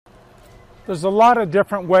There's a lot of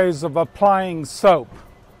different ways of applying soap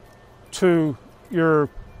to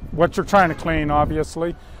what you're trying to clean,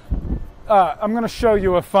 obviously. I'm going to show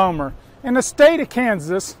you a foamer. In the state of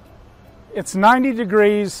Kansas, it's 90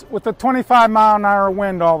 degrees with a 25-mile-an-hour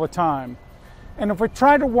wind all the time. And if we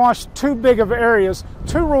try to wash too big of areas,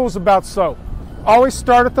 2 rules about soap. Always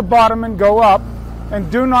start at the bottom and go up,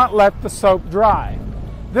 and do not let the soap dry.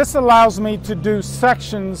 This allows me to do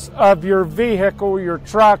sections of your vehicle, your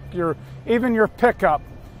truck, even your pickup.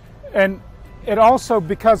 And it also,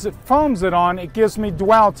 because it foams it on, it gives me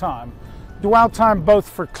dwell time. Dwell time both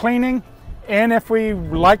for cleaning, and if we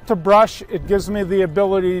like to brush, it gives me the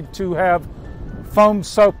ability to have foam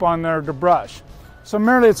soap on there to brush. So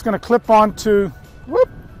merely it's going to clip onto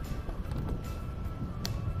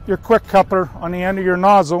your quick coupler on the end of your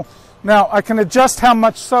nozzle. Now I can adjust how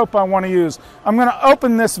much soap I want to use. I'm going to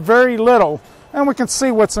open this very little and we can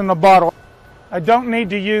see what's in the bottle. I don't need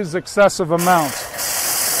to use excessive amounts.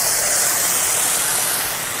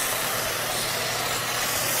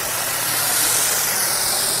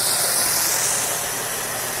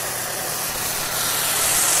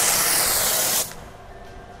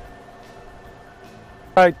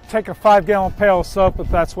 I take a 5-gallon pail of soap, if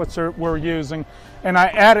that's what we're using, and I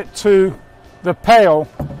add it to the pail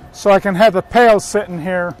so I can have the pail sitting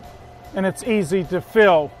here and it's easy to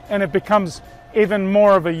fill, and it becomes even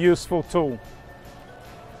more of a useful tool.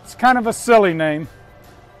 It's kind of a silly name,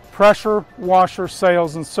 pressure washer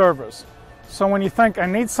sales and service. So when you think I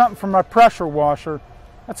need something for my pressure washer,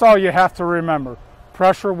 that's all you have to remember.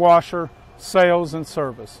 Pressure washer sales and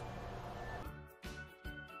service.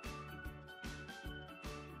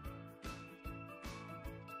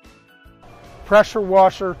 Pressure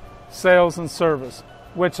washer sales and service,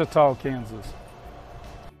 Wichita, Kansas.